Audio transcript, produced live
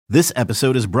This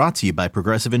episode is brought to you by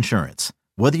Progressive Insurance.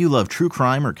 Whether you love true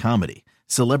crime or comedy,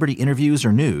 celebrity interviews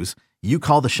or news, you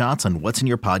call the shots on what's in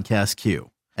your podcast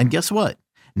queue. And guess what?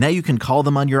 Now you can call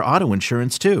them on your auto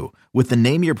insurance too with the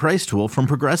Name Your Price tool from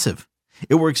Progressive.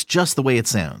 It works just the way it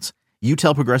sounds. You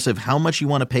tell Progressive how much you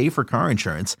want to pay for car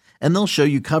insurance, and they'll show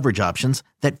you coverage options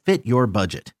that fit your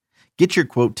budget. Get your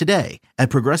quote today at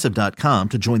Progressive.com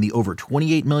to join the over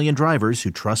 28 million drivers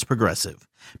who trust Progressive.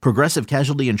 Progressive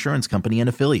Casualty Insurance Company and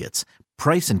Affiliates.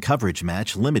 Price and coverage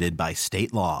match limited by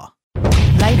state law.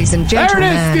 Ladies and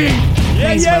gentlemen,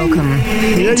 please welcome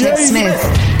Peter Smith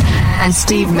and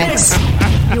Steve Mix.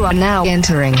 You are now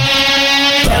entering the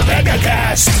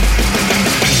MegaCast.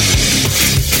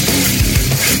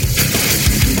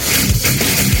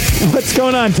 What's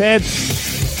going on, Ted?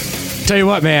 Tell you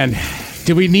what, man.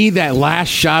 Do we need that last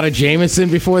shot of Jameson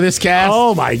before this cast?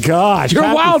 Oh, my gosh. You're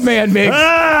a wild man, Migs.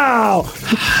 Ow!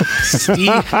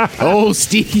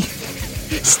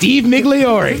 Steve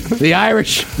Migliore, the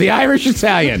Irish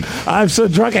Italian. I'm so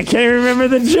drunk I can't remember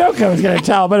the joke I was going to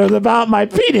tell, but it was about my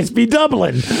penis be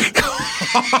doubling.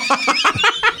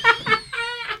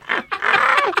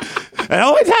 It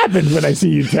always happens when I see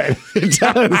you, Ted. It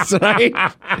does,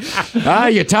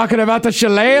 right? You're talking about the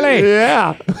shillelagh.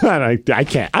 Yeah.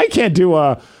 I can't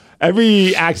do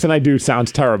every accent I do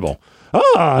sounds terrible.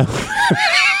 Oh.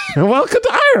 Welcome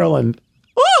to Ireland.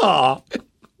 Oh.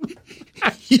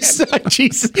 You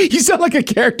sound like a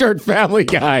character in Family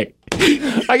Guy.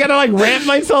 I gotta ramp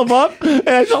myself up, and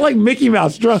I sound like Mickey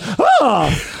Mouse drunk.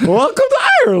 Oh, welcome to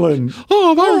Ireland.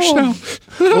 Oh, I'm Irish now.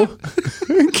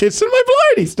 Kissing my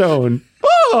Blarney Stone.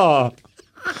 Oh,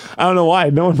 I don't know why.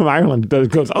 No one from Ireland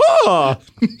goes, oh.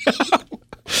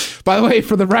 By the way,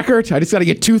 for the record, I just got to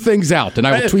get two things out, and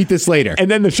I will tweet this later. And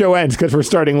then the show ends because we're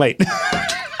starting late.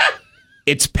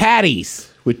 It's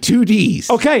Patties with two D's.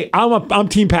 Okay, I'm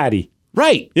Team Patty.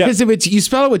 Right, because if you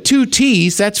spell it with two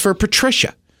T's, that's for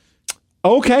Patricia.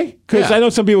 Okay, because I know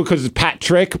some people because it's Pat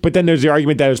Trick, but then there's the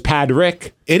argument that it's Pad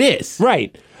Rick. It is.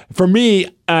 Right. For me,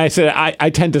 I said I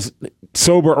tend to,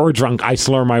 sober or drunk, I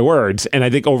slur my words. And I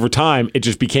think over time, it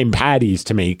just became Patties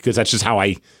to me because that's just how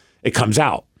it comes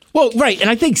out. Well, right. And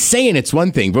I think saying it's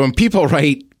one thing, but when people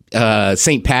write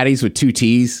St. Patty's with two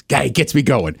T's, it gets me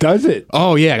going. Does it?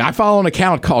 Oh, yeah. I follow an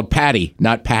account called Patty,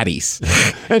 not Patties.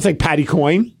 And it's like Patty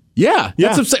Coin? Yeah.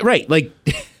 That's what I'm saying. Right. Like...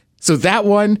 So that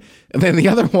one, and then the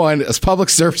other one is public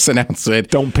service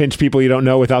announcement. Don't pinch people you don't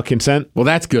know without consent? Well,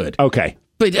 that's good. Okay.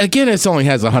 But again, it only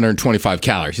has 125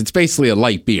 calories. It's basically a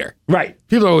light beer. Right.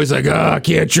 People are always like, I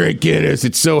can't drink Guinness.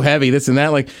 It's so heavy, this and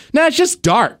that. Like, no, it's just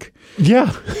dark.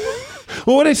 Yeah.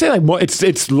 Well, what I say,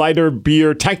 it's lighter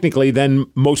beer technically than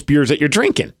most beers that you're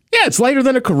drinking. Yeah, it's lighter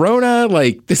than a Corona,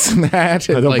 like this and that.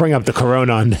 Don't bring up the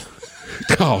Corona on...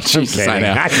 Oh, Jesus, I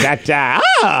know.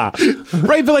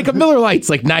 Right, but like a Miller Lite's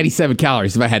like 97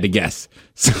 calories if I had to guess.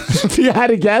 You had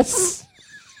to guess?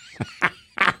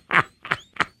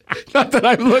 Not that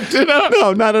I've looked it up.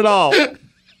 No, not at all.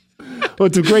 Well,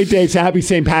 it's a great day. It's a happy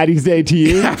St. Patty's Day to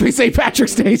you. Happy St.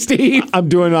 Patrick's Day, Steve. I'm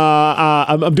doing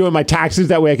I'm doing my taxes.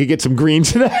 That way I could get some green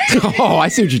today. Oh, I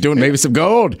see what you're doing. Maybe some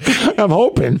gold. I'm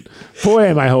hoping. Boy,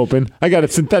 am I hoping. I got a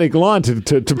synthetic lawn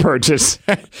to purchase.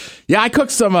 Yeah, I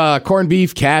cooked some corned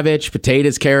beef, cabbage,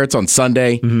 potatoes, carrots on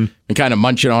Sunday. Mm-hmm. And kind of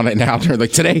munching on it now.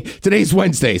 Like today's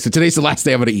Wednesday, so today's the last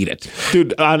day I'm going to eat it. Dude,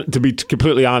 to be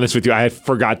completely honest with you, I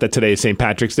forgot that today is St.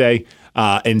 Patrick's Day.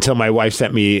 Until my wife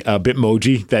sent me a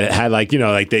Bitmoji that had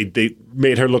they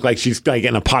made her look like she's like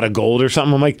in a pot of gold or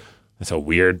something. I'm like, that's a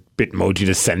weird Bitmoji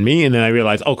to send me. And then I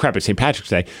realized, oh crap, it's St. Patrick's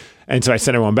Day. And so I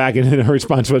sent her one back, and then her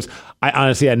response was, I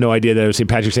honestly had no idea that it was St.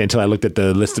 Patrick's Day until I looked at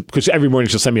the list because every morning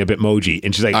she'll send me a Bitmoji,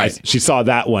 and she's like, she saw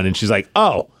that one, and she's like,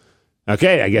 oh,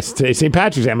 okay, I guess today's St.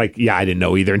 Patrick's Day. I'm like, yeah, I didn't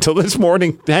know either until this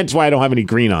morning. That's why I don't have any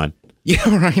green on. Yeah,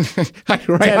 right.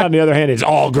 Ted, on the other hand, is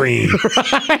all green.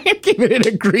 Right. I came in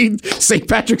a green St.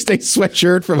 Patrick's Day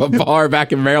sweatshirt from a bar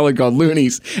back in Maryland called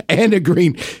Looney's, and the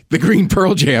green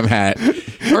Pearl Jam hat.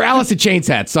 Or Alice in Chains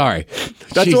hat, sorry.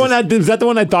 That's the one. Is that the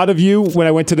one I thought of you when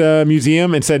I went to the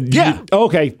museum and said, yeah.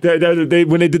 Okay.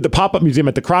 When they did the pop-up museum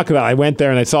at the Crocodile, I went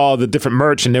there and I saw all the different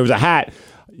merch, and there was a hat.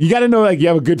 You got to know, like, you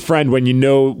have a good friend when you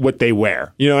know what they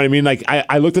wear. You know what I mean? Like,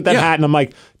 I looked at that hat and I'm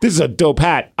like, this is a dope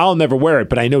hat. I'll never wear it,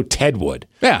 but I know Ted would.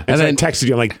 Yeah. And then I texted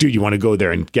you. I'm like, dude, you want to go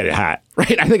there and get a hat?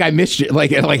 Right. I think I missed you.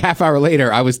 Like half hour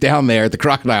later, I was down there at the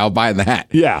Crocodile buying the hat.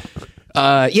 Yeah.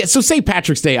 So St.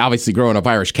 Patrick's Day, obviously growing up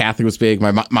Irish Catholic was big.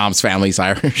 My mom's family's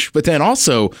Irish. But then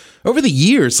also, over the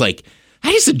years, like,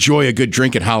 I just enjoy a good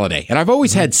drinking holiday. And I've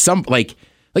always had some, like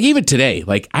even today,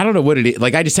 like, I don't know what it is.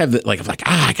 Like, I just have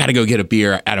I got to go get a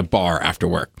beer at a bar after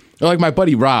work. Or like my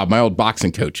buddy Rob, my old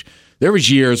boxing coach. there was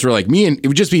years where it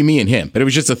would just be me and him, but it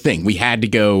was just a thing. We had to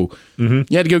go. You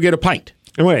had to go get a pint.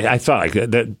 And wait, I thought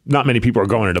that not many people are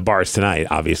going to the bars tonight,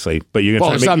 obviously, but you're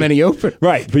going to there's not many open,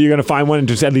 right? But you're going to find one and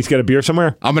just at least get a beer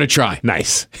somewhere. I'm going to try.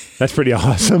 Nice, that's pretty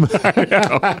awesome. I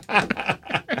forgot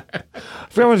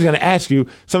what I was going to ask you.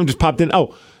 Someone just popped in.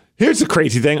 Oh, here's the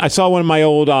crazy thing. I saw one of my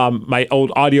old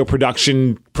audio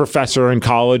production professor in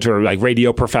college, or like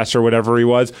radio professor, whatever he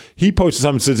was. He posted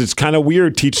something that says it's kind of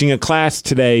weird teaching a class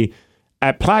today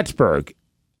at Plattsburgh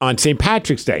on St.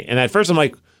 Patrick's Day. And at first I'm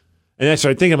like. And I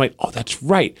started thinking, I'm like, oh, that's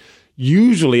right.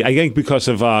 Usually, I think because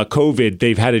of COVID,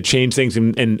 they've had to change things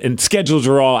and schedules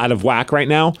are all out of whack right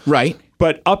now. Right.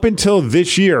 But up until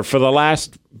this year, for the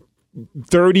last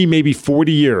 30, maybe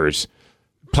 40 years,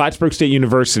 Plattsburgh State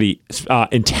University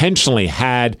intentionally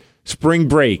had spring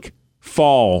break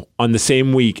fall on the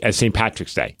same week as St.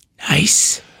 Patrick's Day.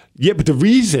 Nice. Yeah, but the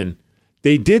reason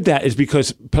they did that is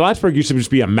because Plattsburgh used to just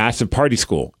be a massive party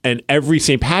school, and every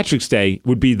St. Patrick's Day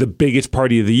would be the biggest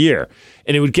party of the year.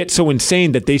 And it would get so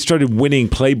insane that they started winning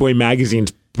Playboy magazine's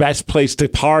best place to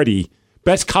party,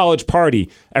 best college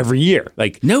party every year.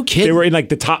 Like, no kidding. They were in like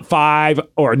the top 5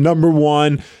 or number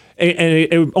 1. And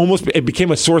it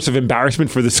became a source of embarrassment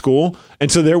for the school.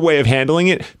 And so their way of handling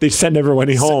it, they send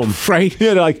everybody home. Right.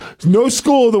 Yeah, they're like, no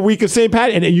school the week of St. Pat.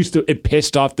 And it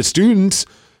pissed off the students.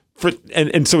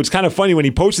 And so it's kind of funny when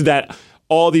he posted that,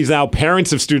 all these now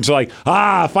parents of students are like,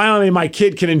 finally my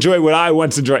kid can enjoy what I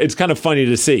once enjoyed. It's kind of funny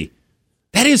to see.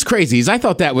 That is crazy. I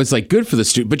thought that was like good for the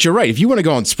student. But you're right. If you want to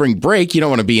go on spring break, you don't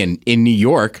want to be in New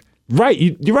York. Right.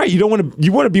 You're right. You want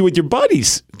to be with your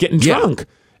buddies getting drunk.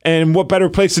 And what better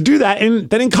place to do that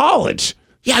than in college?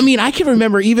 Yeah, I mean, I can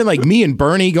remember even like me and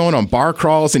Bernie going on bar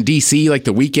crawls in D.C. like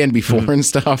the weekend before and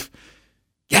stuff.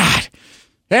 God.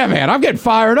 Yeah, man, I'm getting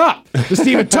fired up just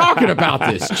even talking about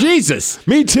this. Jesus.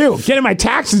 Me too. Getting my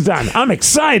taxes done. I'm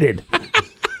excited.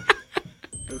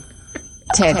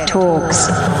 TED Talks,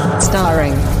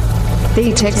 starring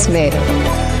D-Tech Smith.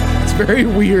 It's very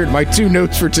weird. My 2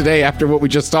 notes for today after what we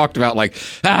just talked about, like,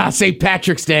 St.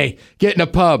 Patrick's Day, get in a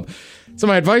pub. So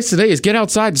my advice today is get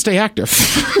outside and stay active.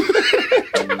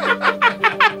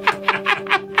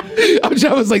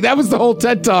 I was like, that was the whole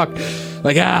TED Talk.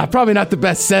 Like, probably not the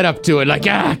best setup to it. Like,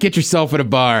 get yourself at a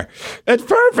bar. That's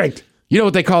perfect. You know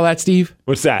what they call that, Steve?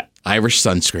 What's that? Irish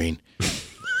sunscreen.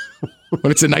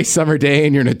 When it's a nice summer day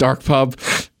and you're in a dark pub.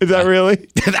 Is that really?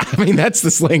 I mean, that's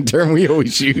the slang term we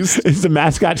always use. Is the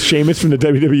mascot Sheamus from the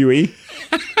WWE?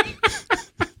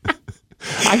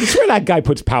 I swear that guy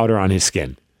puts powder on his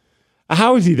skin.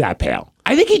 How is he that pale?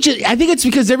 I think it's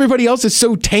because everybody else is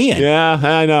so tan. Yeah,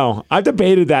 I know. I've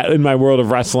debated that in my world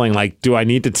of wrestling. Like, do I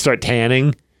need to start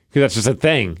tanning? Because that's just a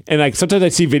thing. And like sometimes I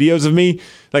see videos of me.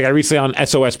 Like I recently on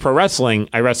SOS Pro Wrestling,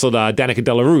 I wrestled Danica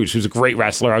Della Rouge, who's a great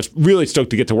wrestler. I was really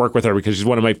stoked to get to work with her because she's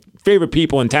one of my favorite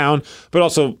people in town, but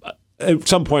also at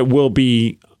some point will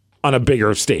be on a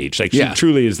bigger stage. Like she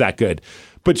truly is that good.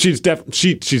 But she's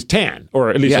she's tan, or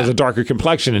at least has a darker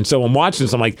complexion. And so I'm watching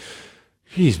this, I'm like,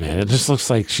 geez, man, it just looks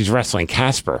like she's wrestling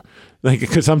Casper. Like,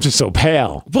 because I'm just so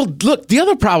pale. Well, look, the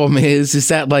other problem is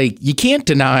that, like, you can't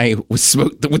deny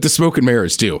with the smoke and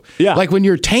mirrors, too. Yeah. Like, when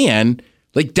you're tan,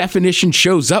 like, definition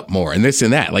shows up more and this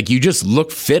and that. Like, you just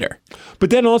look fitter.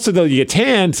 But then also, though, you get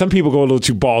tan, some people go a little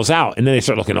too balls out, and then they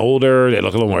start looking older, they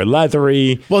look a little more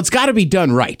leathery. Well, it's got to be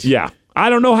done right. Yeah. I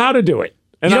don't know how to do it.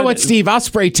 And you know what, Steve? I'll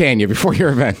spray tan you before your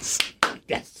events.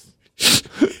 Yes.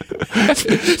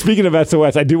 Speaking of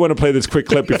SOS, I do want to play this quick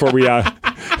clip before we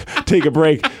take a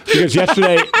break, because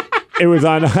yesterday it was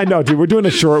on. I know, dude. We're doing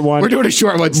a short one. We did a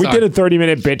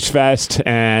 30-minute bitch fest,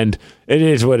 and it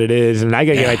is what it is. And I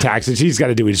got to get my taxes. He's got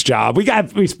to do his job. We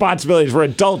got responsibilities. We're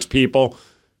adults, people.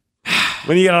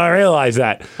 When you gonna realize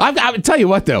that? I tell you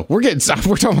what, though, we're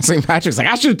talking about St. Patrick's. Like,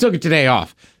 I should have took it today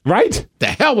off. Right? The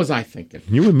hell was I thinking?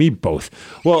 You and me both.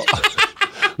 Well.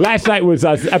 Last night was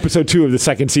episode 2 of the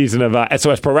second season of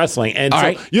SOS Pro Wrestling. And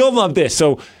so you'll love this.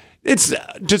 So it's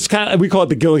just kind of, we call it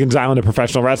the Gilligan's Island of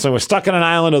professional wrestling. We're stuck on an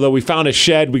island, although we found a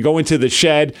shed. We go into the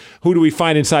shed. Who do we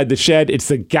find inside the shed? It's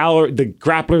the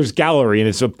Grappler's Gallery, and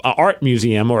it's an art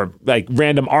museum, or like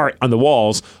random art on the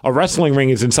walls. A wrestling ring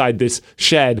is inside this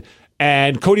shed.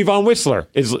 And Cody Von Whistler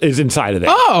is inside of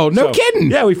there. Oh, no kidding.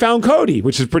 Yeah, we found Cody,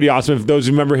 which is pretty awesome. If those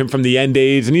remember him from the End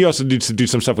Days. And he also used to do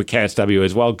some stuff with KSW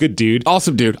as well. Good dude.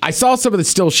 Awesome dude. I saw some of the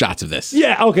still shots of this.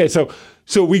 Yeah, okay. So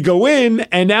So we go in,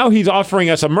 and now he's offering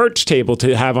us a merch table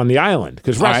to have on the island.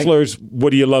 Because wrestlers,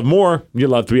 what do you love more? You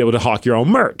love to be able to hawk your own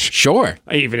merch. Sure.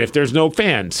 Even if there's no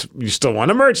fans, you still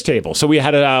want a merch table. So we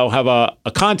had to have a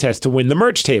contest to win the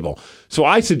merch table. So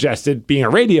I suggested, being a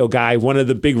radio guy, one of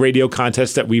the big radio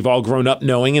contests that we've all grown up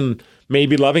knowing and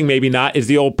maybe loving, maybe not, is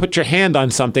the old put your hand on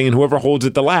something and whoever holds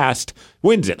it the last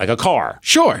wins it, like a car.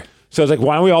 Sure. So I was like,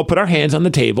 why don't we all put our hands on the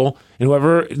table and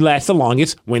whoever lasts the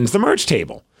longest wins the merch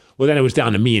table? Well, then it was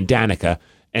down to me and Danica,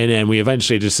 and then we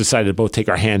eventually just decided to both take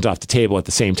our hands off the table at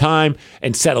the same time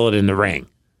and settle it in the ring.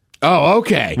 Oh,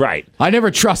 okay. Right. I never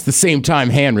trust the same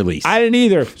time hand release. I didn't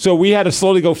either. So we had to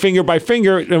slowly go finger by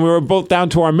finger, and we were both down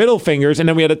to our middle fingers, and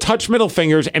then we had to touch middle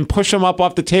fingers and push them up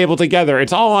off the table together.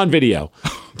 It's all on video.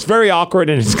 It's very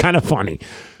awkward, and it's kind of funny.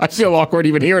 I feel awkward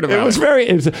even hearing about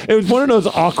it. It was one of those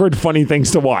awkward, funny things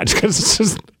to watch, because it's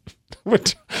just...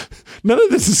 none of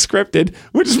this is scripted.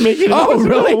 We're just making it up. Oh,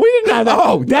 really? We didn't have that.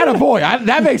 Oh, that a boy.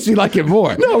 That makes me like it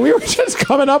more. No, we were just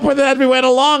coming up with it as we went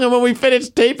along, and when we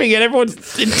finished taping it,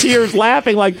 everyone's in tears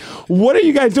laughing like, what are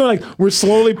you guys doing? Like, we're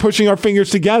slowly pushing our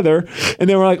fingers together, and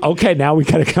then we're like, okay, now we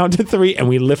gotta count to 3, and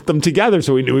we lift them together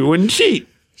so we knew we wouldn't cheat.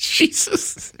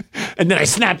 Jesus. And then I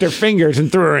snapped her fingers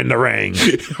and threw her in the ring.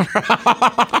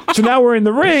 So now we're in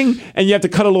the ring, and you have to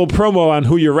cut a little promo on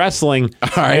who you're wrestling. All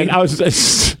right. And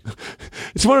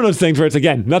it's one of those things where it's,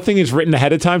 again, nothing is written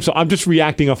ahead of time, so I'm just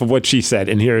reacting off of what she said,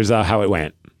 and here's how it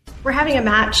went. We're having a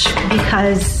match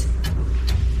because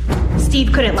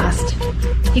Steve couldn't last.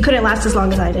 He couldn't last as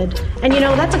long as I did. And,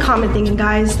 that's a common thing in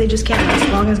guys. They just can't last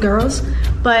as long as girls.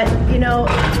 But,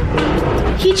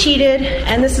 he cheated,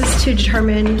 and this is to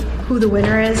determine who the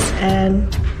winner is,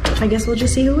 and I guess we'll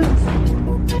just see who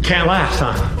wins. Can't last,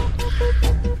 huh?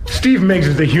 Steve Miggs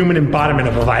is the human embodiment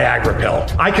of a Viagra pill.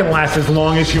 I can last as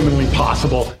long as humanly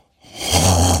possible.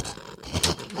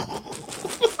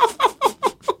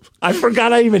 I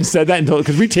forgot I even said that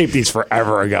because we taped these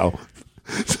forever ago.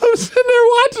 So I'm sitting there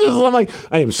watching this, and I'm like,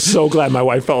 I am so glad my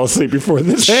wife fell asleep before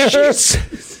this aired.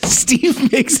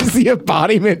 Steve Miggs is the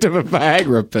embodiment of a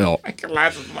Viagra pill. I can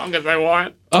last as long as I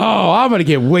want. Oh, I'm going to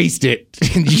get wasted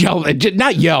and yell,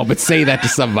 not yell, but say that to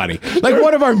somebody. Like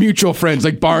one of our mutual friends,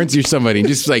 like Barnes or somebody, and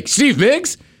just like, Steve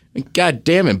Miggs? God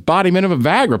damn embodiment of a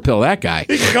Viagra pill, that guy.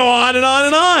 He can go on and on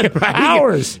and on. Right?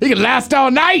 Hours. He can last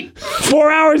all night. 4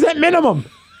 hours at minimum.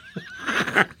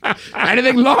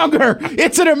 Anything longer,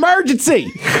 it's an emergency.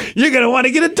 You're going to want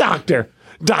to get a doctor.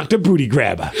 Dr. Booty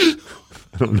Grabber.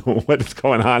 I don't know what's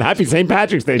going on. Happy St.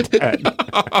 Patrick's Day, Ted. All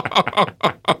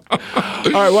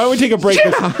right, why don't we take a break?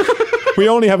 We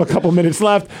only have a couple minutes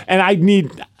left, and I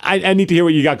need to hear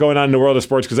what you got going on in the world of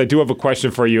sports, because I do have a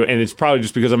question for you, and it's probably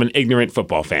just because I'm an ignorant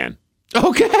football fan.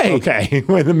 Okay. Okay,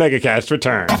 when the MegaCast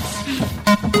returns.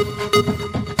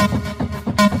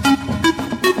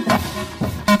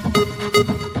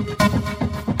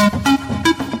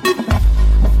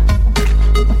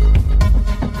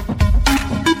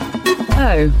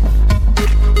 Oh.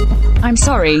 I'm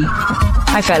sorry.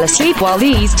 I fell asleep while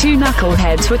these two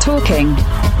knuckleheads were talking.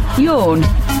 Yawn.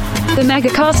 The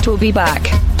MegaCast will be back.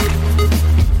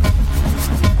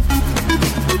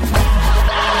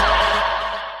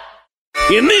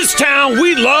 In this town,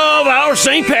 we love our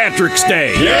St. Patrick's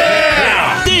Day.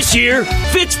 Yeah! This year,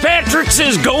 Fitzpatrick's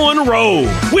is going rogue.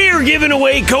 We're giving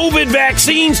away COVID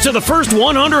vaccines to the first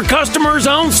 100 customers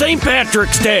on St.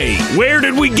 Patrick's Day. Where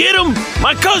did we get them?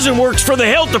 My cousin works for the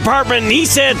health department, and he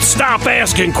said stop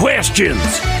asking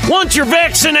questions. Once you're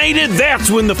vaccinated,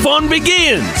 that's when the fun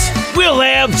begins. We'll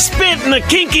have spit in a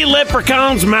kinky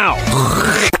leprechaun's mouth.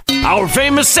 Our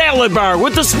famous salad bar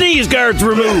with the sneeze guards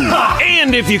removed.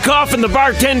 And if you cough in the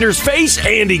bartender's face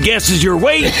and he guesses your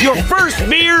weight, your first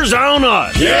beer's on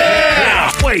us.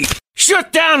 Yeah! Wait,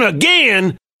 shut down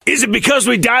again? Is it because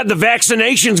we dyed the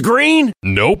vaccinations green?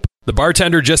 Nope. The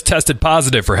bartender just tested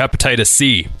positive for hepatitis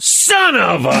C. Son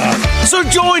of a... So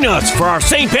join us for our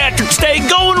St. Patrick's Day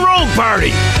Going Rogue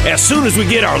party as soon as we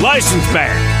get our license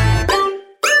back.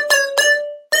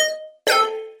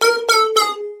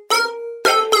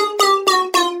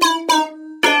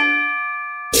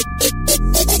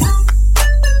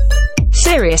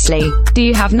 Seriously, do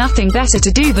you have nothing better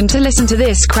to do than to listen to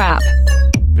this crap?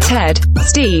 Ted,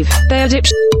 Steve, they're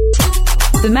dipshits.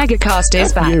 The MegaCast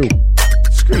is back. You.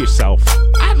 Screw yourself.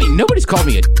 I mean, nobody's called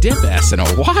me a dip ass in a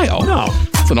while. No.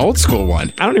 It's an old school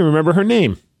one. I don't even remember her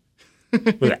name. Was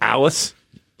it Alice?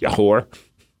 You whore.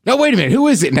 No, wait a minute. Who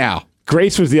is it now?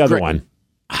 Grace was the other one.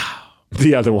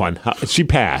 The other one. She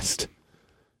passed.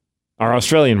 Our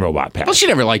Australian robot passed. Well, she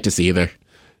never liked us either.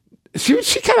 She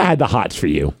kind of had the hots for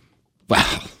you.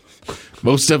 Well,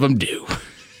 most of them do.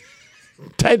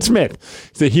 Ted Smith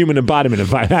is the human embodiment of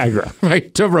Viagra.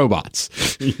 Right, to robots.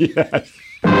 Yes.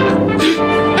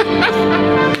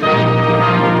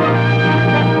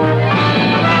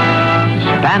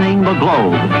 Spanning the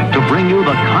globe to bring you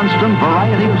the constant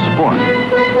variety of sport,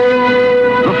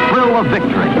 the thrill of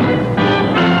victory,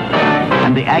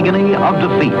 and the agony of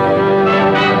defeat.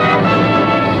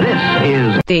 This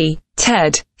is The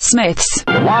Ted Smith's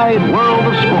Wide World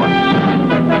of Sports.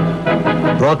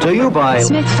 Brought to you by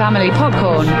Smith Family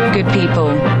Popcorn. Good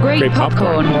people, great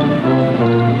popcorn.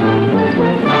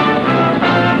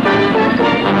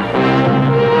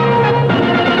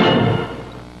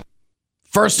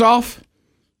 First off,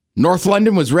 North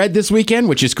London was red this weekend,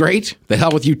 which is great. The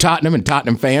hell with you, Tottenham and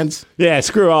Tottenham fans. Yeah,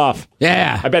 screw off.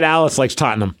 Yeah. I bet Alice likes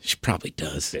Tottenham. She probably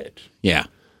does. Yeah.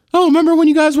 Oh, remember when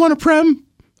you guys won a Prem?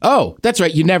 Oh, that's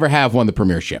right. You never have won the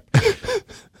Premiership.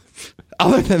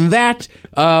 Other than that,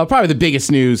 probably the biggest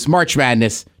news, March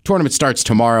Madness. Tournament starts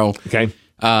tomorrow. Okay.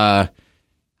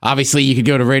 Obviously, you could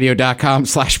go to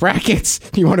radio.com/brackets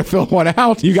if you want to fill one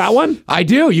out. You got one? I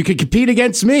do. You could compete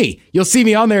against me. You'll see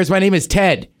me on there as my name is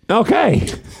Ted. Okay.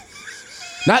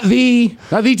 Not the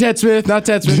Ted Smith, not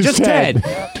Ted Smith, just Ted.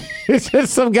 It's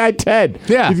just some guy, Ted.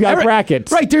 Yeah. He's got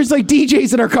brackets. Right, there's like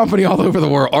DJs in our company all over the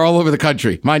world, or all over the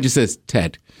country. Mine just says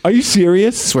Ted. Are you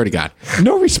serious? Swear to God.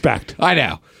 No respect. I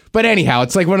know. But anyhow,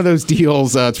 it's like one of those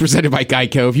deals. It's presented by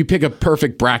Geico. If you pick a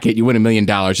perfect bracket, you win $1 million.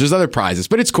 There's other prizes,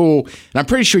 but it's cool. And I'm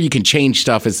pretty sure you can change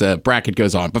stuff as the bracket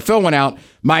goes on. But fill one out.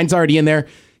 Mine's already in there.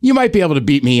 You might be able to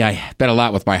beat me. I bet a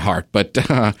lot with my heart. But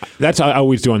that's how I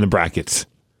always do on the brackets.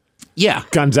 Yeah.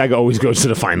 Gonzaga always goes to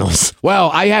the finals. Well,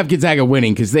 I have Gonzaga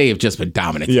winning because they have just been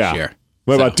dominant this year.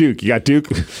 What about Duke? You got Duke?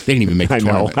 They didn't even make the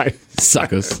tournament.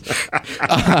 Suckers.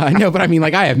 No, but I mean,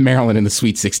 like, I have Maryland in the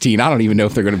Sweet 16. I don't even know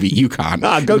if they're going to beat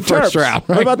UConn. Go first round.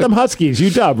 Right? What about them Huskies?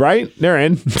 UW, right? They're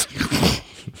in.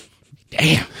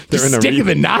 Damn. They're in sticking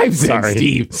the knives in,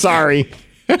 Steve. Sorry.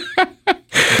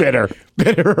 Bitter,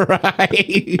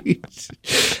 right?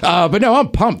 But no, I'm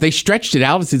pumped. They stretched it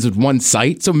out since it was one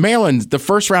site. So Maryland's the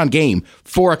first round game,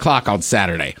 4:00 on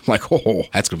Saturday. I'm like, oh,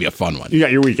 that's gonna be a fun one. You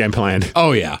got your weekend planned.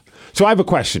 Oh yeah. So I have a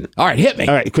question. All right, hit me.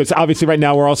 All right, because obviously right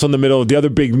now we're also in the middle of the other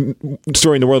big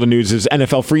story in the world of news is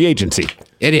NFL free agency.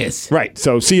 It is. Right.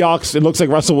 So Seahawks, it looks like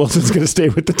Russell Wilson's going to stay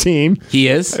with the team. He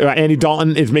is. Andy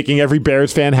Dalton is making every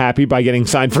Bears fan happy by getting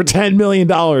signed for $10 million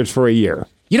for a year.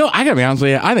 You know, I got to be honest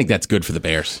with you. I think that's good for the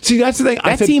Bears. See, that's the thing.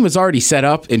 That team was already set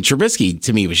up, and Trubisky,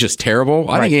 to me, was just terrible.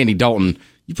 I think Andy Dalton,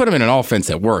 you put him in an offense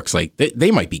that works, like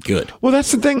they might be good. Well,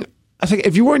 that's the thing. I think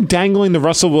if you weren't dangling the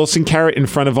Russell Wilson carrot in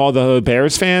front of all the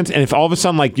Bears fans, and if all of a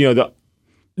sudden, like, you know,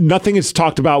 nothing is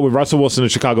talked about with Russell Wilson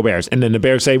and Chicago Bears, and then the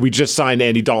Bears say, we just signed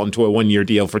Andy Dalton to a 1-year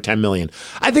deal for $10 million.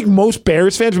 I think most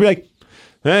Bears fans would be like,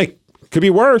 hey, could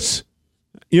be worse.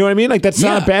 You know what I mean? Like, that's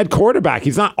not a bad quarterback.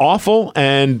 He's not awful,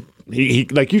 and he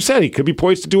like you said, he could be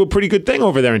poised to do a pretty good thing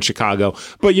over there in Chicago.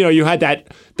 But, you know, you had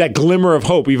that glimmer of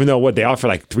hope, even though they offer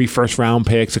like 3 first-round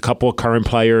picks, a couple of current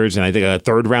players, and I think a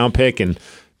 3rd-round pick, and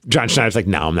John Schneider's like,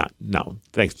 no, I'm not. No,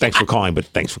 thanks for calling, but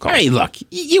thanks for calling. Hey, look,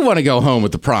 you want to go home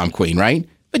with the prom queen, right?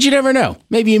 But you never know.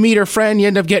 Maybe you meet her friend, you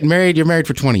end up getting married, you're married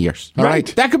for 20 years. All right?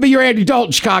 That could be your Andy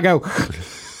Dalton, Chicago.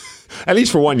 At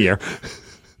least for 1 year.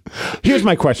 Here's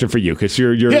my question for you, because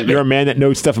you're a man that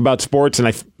knows stuff about sports, and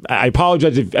I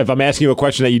apologize if I'm asking you a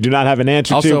question that you do not have an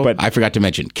answer to. But I forgot to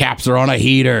mention, Caps are on a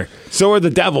heater. So are the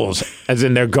Devils, as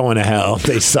in they're going to hell.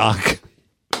 They suck.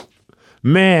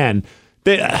 Man,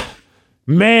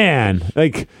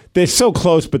 like, they're so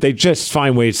close, but they just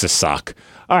find ways to suck.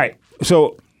 All right,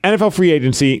 so NFL free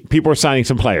agency, people are signing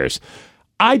some players.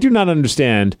 I do not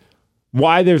understand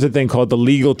why there's a thing called the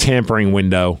legal tampering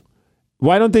window.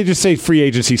 Why don't they just say free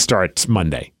agency starts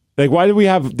Monday? Like, why do we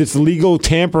have this legal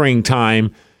tampering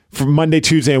time for Monday,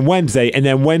 Tuesday, and Wednesday, and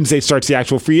then Wednesday starts the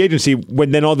actual free agency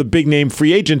when then all the big name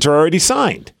free agents are already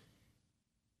signed?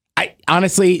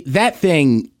 Honestly, that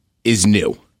thing is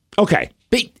new. Okay.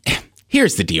 But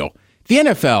here's the deal. The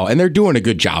NFL, and they're doing a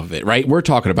good job of it, right? We're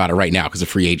talking about it right now because of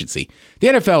free agency. The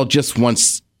NFL just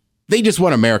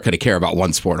want America to care about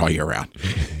one sport all year round.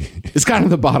 It's kind of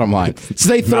the bottom line. So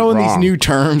they throw in these new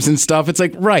terms and stuff. It's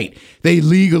like, right, they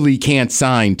legally can't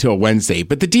sign till Wednesday,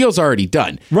 but the deal's already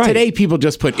done. Right. Today, people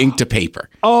just put ink to paper.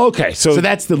 Oh, okay. So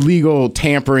that's the legal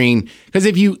tampering. Because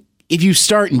if you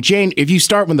start when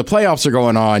the playoffs are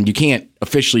going on, you can't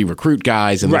officially recruit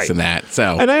guys and this and that.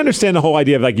 So, and I understand the whole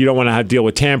idea of like you don't want to have to deal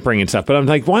with tampering and stuff, but I'm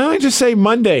like, why don't I just say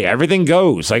Monday? Everything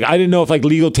goes. Like, I didn't know if like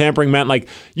legal tampering meant like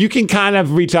you can kind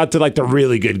of reach out to like the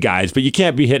really good guys, but you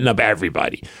can't be hitting up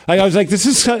everybody. Like, I was like,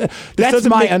 that's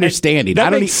my understanding.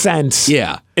 That makes sense.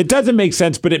 Yeah, it doesn't make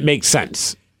sense, but it makes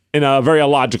sense. in a very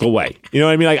illogical way. You know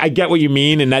what I mean? Like, I get what you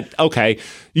mean, and that, okay,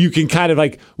 you can kind of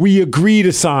like, we agree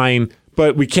to sign,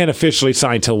 but we can't officially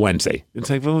sign till Wednesday. It's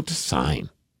like, well, just sign.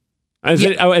 Has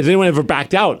anyone ever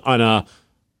backed out on a,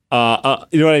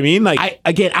 you know what I mean? Like,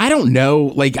 I don't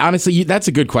know. Like, honestly, that's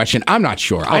a good question. I'm not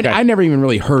sure. Okay. I never even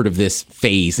really heard of this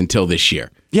phase until this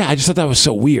year. Yeah, I just thought that was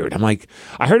so weird. I'm like,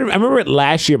 I remember it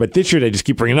last year, but this year they just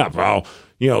keep bringing it up. Oh,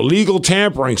 legal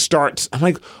tampering starts. I'm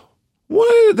like,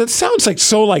 what? That sounds like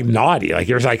so like naughty. Like,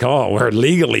 you're like, oh, we're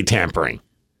legally tampering.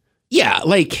 Yeah,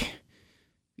 like,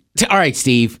 all right,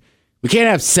 Steve, we can't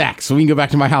have sex, so we can go back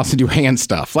to my house and do hand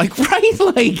stuff. Like, right?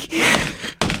 Like,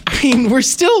 I mean, we're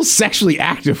still sexually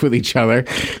active with each other.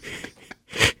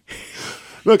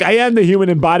 Look, I am the human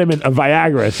embodiment of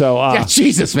Viagra, so... yeah,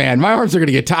 Jesus, man. My arms are going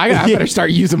to get tired. I better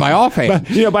start using my offhand.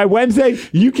 But, by Wednesday,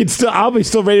 I'll be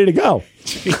still ready to go.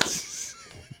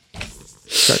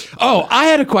 Oh, I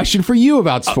had a question for you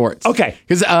about sports. Okay.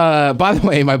 Because, by the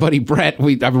way, my buddy Brett,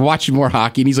 I've been watching more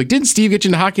hockey, and he's like, didn't Steve get you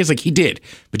into hockey? I was like, he did,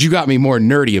 but you got me more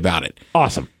nerdy about it.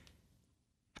 Awesome.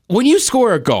 When you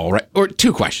score a goal, right? Or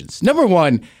two questions. Number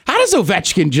one, how does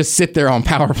Ovechkin just sit there on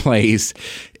power plays?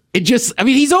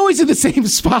 He's always in the same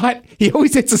spot. He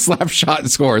always hits a slap shot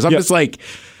and scores. I'm just like,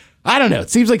 I don't know. It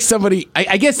seems like somebody,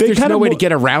 I guess there's no way to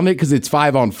get around it because it's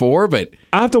 5-on-4, but.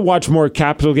 I have to watch more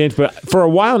Capital games, but for a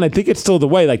while, and I think it's still the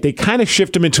way, like they kind of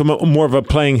shift him into more of a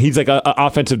playing, he's like an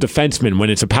offensive defenseman when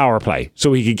it's a power play,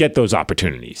 so he could get those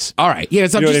opportunities. All right. Yeah,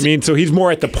 you know what I mean? So he's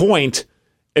more at the point,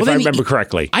 if I remember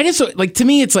correctly. I just, like, to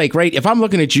me, it's like, right, if I'm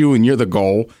looking at you and you're the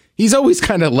goal, he's always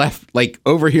kind of left, like,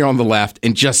 over here on the left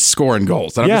and just scoring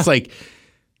goals. And I'm just like,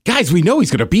 guys, we know he's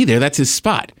going to be there. That's his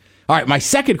spot. All right, my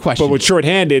second question. But with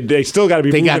shorthanded, they still got to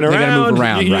be moving around. They got to move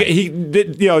around,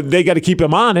 right. They got to keep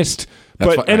him honest.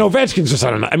 That's And Ovechkin's just,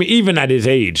 I don't know. I mean, even at his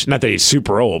age, not that he's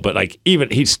super old, but like even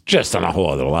he's just on a whole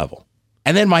other level.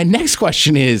 And then my next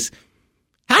question is,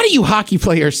 how do you hockey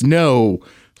players know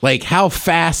like how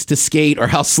fast to skate or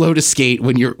how slow to skate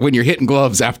when you're hitting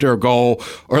gloves after a goal,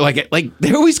 or like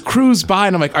they always cruise by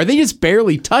and I'm like, are they just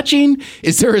barely touching?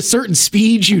 Is there a certain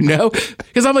speed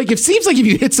Because I'm like, it seems like if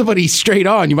you hit somebody straight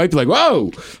on, you might be like,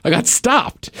 whoa, I got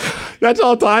stopped. That's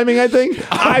all timing, I think.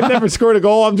 I've never scored a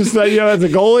goal. I'm just as a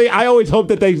goalie, I always hope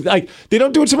that they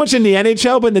don't do it so much in the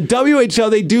NHL, but in the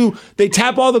WHL they do. They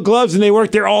tap all the gloves and they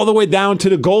work there all the way down to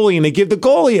the goalie, and they give the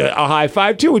goalie a high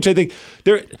five too, which I think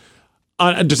they're.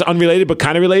 Just unrelated, but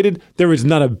kind of related, there is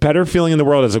not a better feeling in the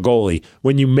world as a goalie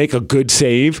when you make a good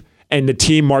save and the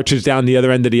team marches down the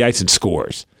other end of the ice and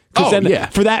scores. For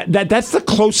that's the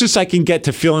closest I can get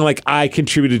to feeling like I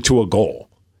contributed to a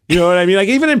goal. You know what I mean? Like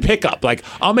even in pickup, like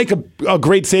I'll make a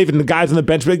great save and the guys on the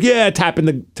bench be like, tapping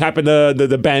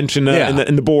the bench and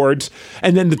the boards,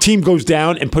 and then the team goes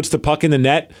down and puts the puck in the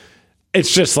net.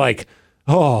 It's just like,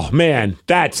 oh man,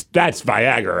 that's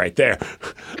Viagra right there.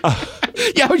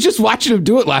 Yeah, I was just watching them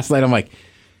do it last night. I'm like,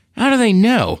 how do they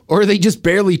know? Or are they just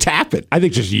barely tap it? I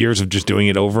think just years of just doing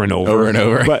it over and over. Over and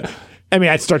over. But, I mean,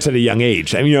 it starts at a young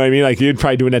age. I mean, you know what I mean? Like, you're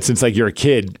probably doing that since, like, you're a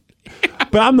kid.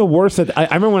 But I'm the worst at... I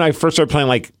remember when I first started playing,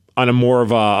 like, on a more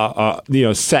of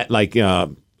a set, like,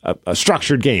 a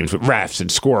structured games with refs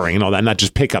and scoring and all that, not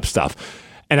just pickup stuff.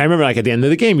 And I remember, like, at the end of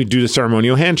the game, you do the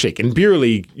ceremonial handshake. In beer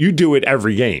league, you do it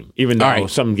every game, even though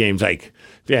some games, like...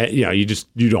 Yeah,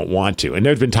 you don't want to. And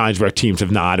there's been times where teams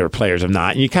have not or players have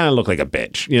not, and you kind of look like a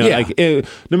bitch.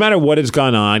 No matter what has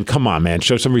gone on, come on, man,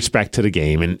 show some respect to the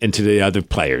game and to the other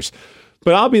players.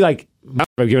 But I'll be like,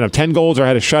 I've given up 10 goals or I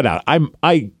had a shutout.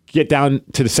 I get down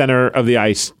to the center of the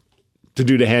ice to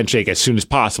do the handshake as soon as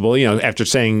possible, after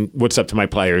saying what's up to my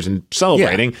players and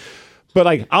celebrating. Yeah. But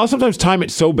like, I'll sometimes time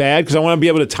it so bad because I want to be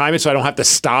able to time it so I don't have to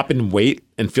stop and wait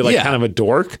and feel like kind of a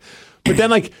dork. But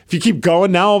then, like, if you keep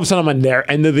going, now all of a sudden I'm on their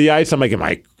end of the ice. I'm like, am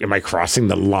I crossing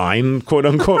the line, quote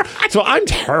unquote? So I'm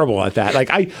terrible at that. Like,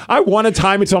 I want to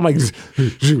time it, so I'm like,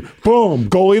 boom,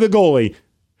 goalie the goalie,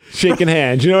 shaking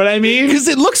hands. You know what I mean? Because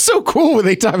it looks so cool when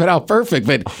they time it out perfect.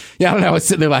 But yeah, I don't know. I was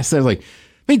sitting there last night, I was like,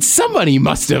 I mean, somebody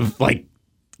must have like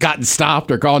gotten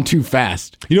stopped or gone too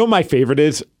fast. You know what my favorite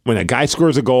is? When a guy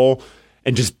scores a goal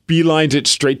and just beelines it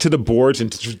straight to the boards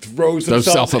and just throws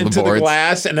himself into the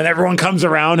glass, and then everyone comes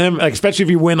around him, like, especially if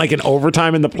you win like an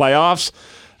overtime in the playoffs.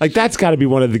 Like, that's got to be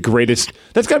one of the greatest.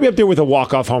 That's got to be up there with a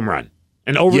walk-off home run.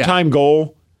 An overtime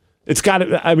goal. It's got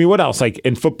to, I mean, what else? Like,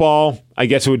 in football, I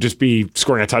guess it would just be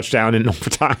scoring a touchdown in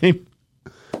overtime.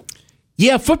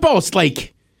 Yeah, football's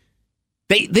like,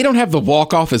 they don't have the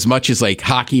walk-off as much as like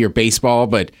hockey or baseball,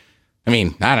 but, I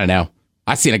mean, I don't know.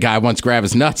 I seen a guy once grab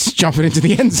his nuts jumping into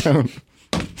the end zone.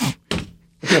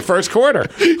 The first quarter.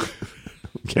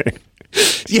 Okay.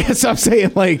 Yeah, so I'm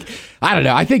saying, like, I don't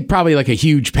know. I think probably like a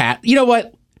huge pat. You know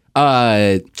what?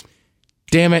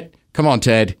 Damn it. Come on,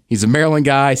 Ted. He's a Maryland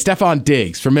guy. Stephon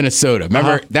Diggs from Minnesota.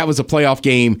 Remember, that was a playoff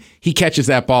game. He catches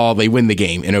that ball. They win the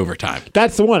game in overtime.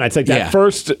 That's the one. It's like that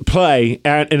first play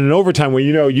in an overtime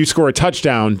where you score a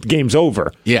touchdown, game's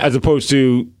over. Yeah. As opposed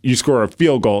to you score a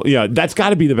field goal. Yeah, that's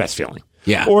got to be the best feeling.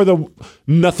 Yeah. Or the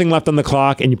nothing left on the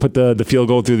clock and you put the field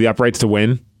goal through the uprights to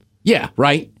win. Yeah,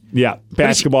 right? Yeah,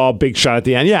 basketball, big shot at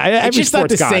the end. Yeah, every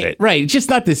sport's got it. Right, it's just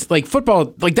not this, like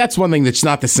football, like that's one thing that's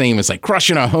not the same as like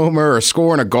crushing a homer or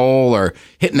scoring a goal or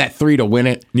hitting that 3 to win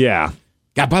it. Yeah.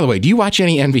 God, by the way, do you watch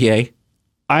any NBA?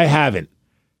 I haven't.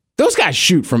 Those guys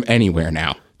shoot from anywhere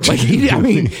now. Like,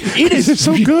 it is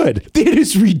so good. It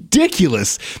is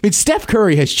ridiculous. I mean, Steph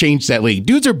Curry has changed that league.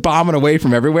 Dudes are bombing away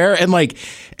from everywhere, and like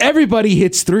everybody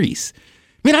hits threes.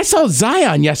 I mean, I saw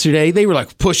Zion yesterday. They were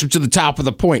like, push him to the top of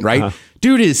the point, right? Uh-huh.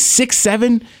 Dude is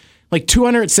 6'7", like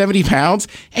 270 pounds,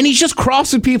 and he's just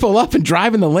crossing people up and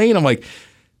driving the lane. I'm like,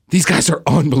 these guys are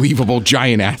unbelievable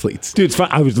giant athletes. Dude, it's fun.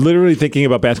 I was literally thinking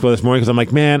about basketball this morning because I'm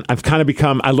like, man, I've kind of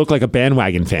become, I look like a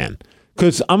bandwagon fan.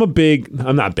 Because I'm not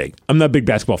a big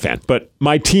basketball fan, but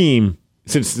my team,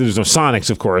 since there's no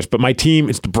Sonics, of course, but my team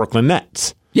is the Brooklyn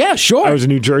Nets. Yeah, sure. I was a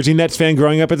New Jersey Nets fan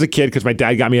growing up as a kid because my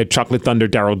dad got me a Chocolate Thunder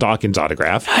Darryl Dawkins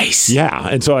autograph. Nice. Yeah,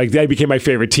 and so that became my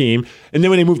favorite team. And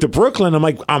then when they moved to Brooklyn, I'm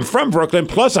like, I'm from Brooklyn.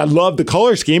 Plus, I love the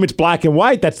color scheme. It's black and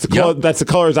white. That's the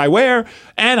colors I wear.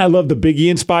 And I love the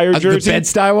Biggie-inspired jersey. The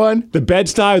Bed-Stuy one? The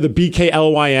Bed-Stuy or the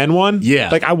BKLYN one. Yeah.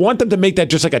 Like, I want them to make that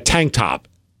just like a tank top.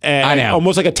 And I know.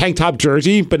 Almost like a tank top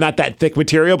jersey, but not that thick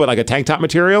material, but like a tank top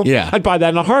material. Yeah. I'd buy that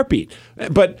in a heartbeat.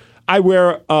 But I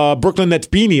wear Brooklyn Nets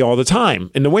beanie all the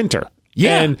time in the winter.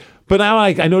 Yeah. But now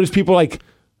I notice people like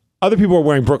other people are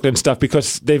wearing Brooklyn stuff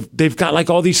because they've got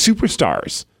like all these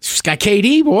superstars. She's got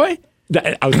KD, boy.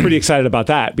 I was pretty excited about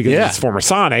that because it's former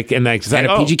Sonic and like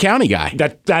a PG County guy.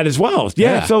 That as well.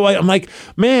 Yeah. So I'm like,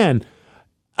 man,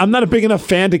 I'm not a big enough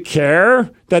fan to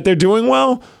care that they're doing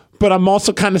well. But I'm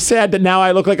also kind of sad that now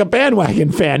I look like a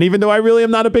bandwagon fan, even though I really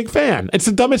am not a big fan. It's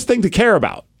the dumbest thing to care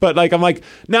about. But like, I'm like,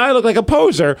 now I look like a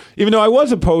poser, even though I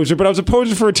was a poser, but I was a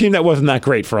poser for a team that wasn't that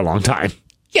great for a long time.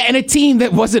 Yeah, and a team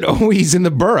that wasn't always in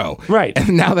the borough. Right.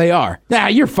 And now they are. Nah,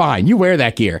 you're fine. You wear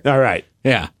that gear. All right.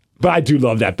 Yeah. But I do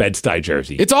love that Bed-Stuy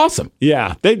jersey. It's awesome.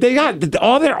 Yeah. They got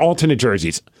all their alternate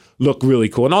jerseys look really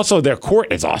cool. And also their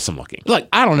court is awesome looking. Look,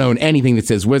 I don't know anything that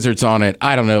says Wizards on it.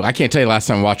 I don't know. I can't tell you last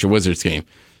time I watched a Wizards game.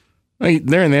 Like,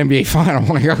 they're in the NBA final. I'm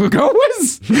like, go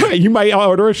Wiz. You might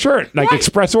order a shirt, like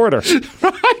express order.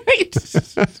 Right.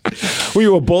 Were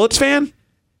you a Bullets fan?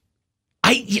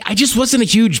 I just wasn't a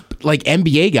huge like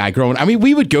NBA guy growing. I mean,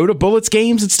 we would go to Bullets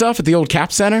games and stuff at the old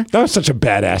Cap Center. That was such a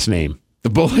badass name.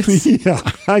 The Bullets? Yeah.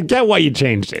 I get why you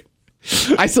changed it.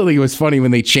 I still think it was funny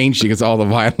when they changed it because of all the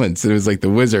violence. It was like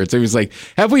the Wizards. It was like,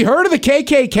 have we heard of the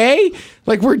KKK?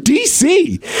 Like, we're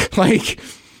DC. Like...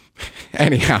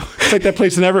 Anyhow, it's like that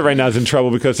place in Everett right now is in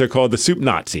trouble because they're called the Soup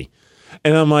Nazi.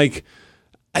 And I'm like,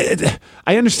 I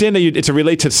understand that it's a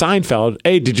relate to Seinfeld.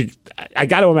 A, I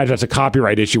got to imagine that's a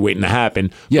copyright issue waiting to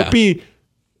happen. Yeah. But B,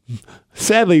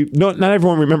 sadly, not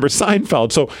everyone remembers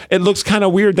Seinfeld. So it looks kind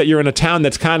of weird that you're in a town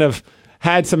that's kind of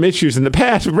had some issues in the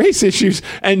past, race issues,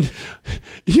 and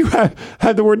you have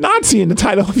had the word Nazi in the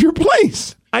title of your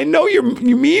place. I know you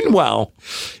mean well.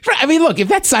 I mean, look, if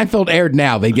that Seinfeld aired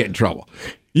now, they'd get in trouble.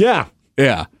 Yeah.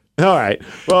 Yeah. All right.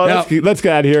 Well, let's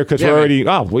get out of here because we're already,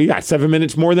 we got 7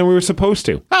 minutes more than we were supposed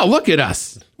to. Oh, look at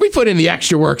us. We put in the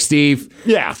extra work, Steve.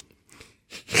 Yeah.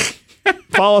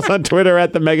 Follow us on Twitter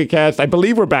at the MegaCast. I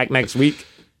believe we're back next week.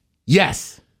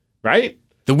 Yes. Right?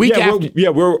 The week after.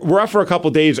 We're up for a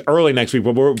couple days early next week,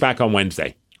 but we're back on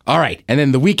Wednesday. All right. And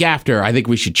then the week after, I think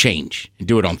we should change and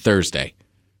do it on Thursday.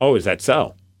 Oh, is that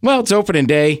so? Well, it's opening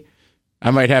day.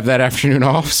 I might have that afternoon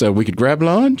off, so we could grab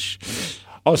lunch.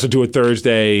 Also do a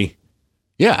Thursday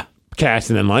cast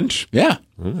and then lunch. Yeah.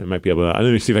 Well, I might be able to.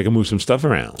 Let me see if I can move some stuff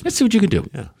around. Let's see what you can do.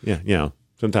 Yeah.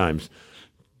 Sometimes.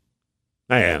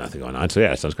 I got nothing going on, so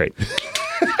that sounds great.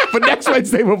 But next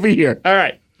Wednesday we'll be here. All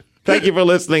right. Thank you for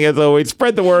listening, as always.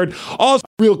 Spread the word. Also,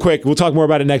 real quick, we'll talk more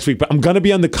about it next week, but I'm going to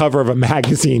be on the cover of a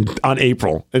magazine on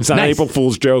April. It's not an April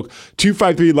Fool's joke.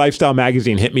 253 Lifestyle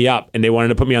Magazine hit me up, and they wanted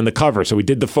to put me on the cover. So we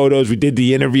did the photos. We did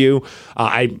the interview.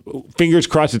 Fingers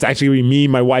crossed, it's actually going to be me,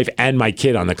 my wife, and my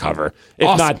kid on the cover.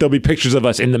 If not, there'll be pictures of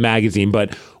us in the magazine.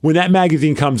 But when that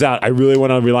magazine comes out, I really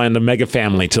want to rely on the Mega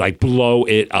family to, like, blow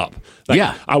it up. Like,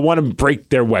 I want to break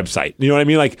their website. You know what I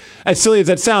mean? Like, as silly as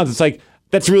that sounds, it's like,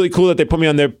 that's really cool that they put me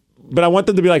on there. But I want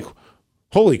them to be like,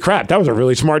 holy crap, that was a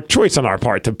really smart choice on our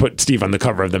part to put Steve on the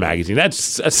cover of the magazine.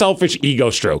 That's a selfish ego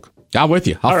stroke. I'm with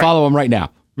you. I'll follow him right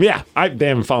now. Yeah, they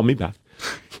haven't followed me back.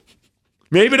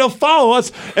 Maybe they'll follow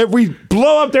us if we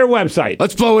blow up their website.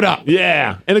 Let's blow it up.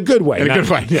 Yeah, in a good way. In a good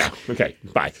way. Yeah. Okay,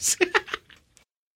 bye.